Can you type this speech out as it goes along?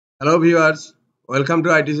Hello viewers, welcome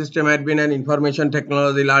to IT System Admin and Information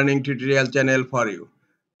Technology Learning tutorial channel for you.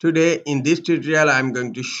 Today in this tutorial I am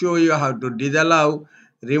going to show you how to disallow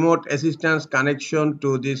remote assistance connection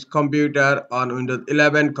to this computer on Windows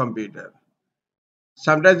 11 computer.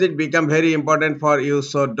 Sometimes it becomes very important for you,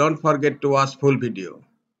 so don't forget to watch full video.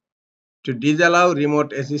 To disallow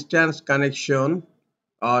remote assistance connection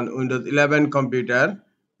on Windows 11 computer,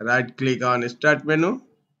 right click on Start menu,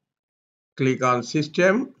 click on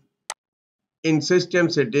System. In system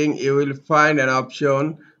setting, you will find an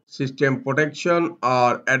option system protection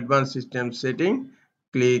or advanced system setting.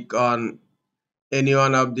 Click on any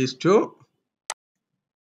one of these two.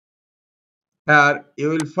 Here you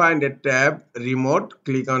will find a tab remote.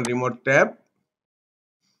 Click on remote tab,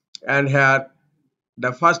 and here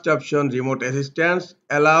the first option remote assistance,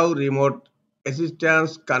 allow remote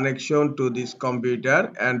assistance connection to this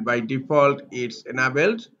computer, and by default it's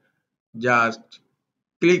enabled. Just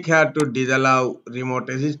click here to disallow remote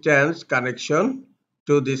assistance connection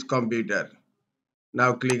to this computer.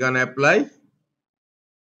 Now click on apply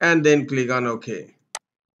and then click on OK.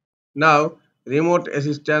 Now remote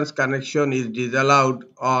assistance connection is disallowed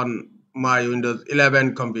on my Windows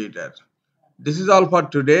 11 computer. This is all for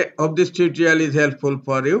today. Hope this tutorial is helpful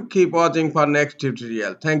for you. Keep watching for next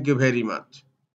tutorial. Thank you very much.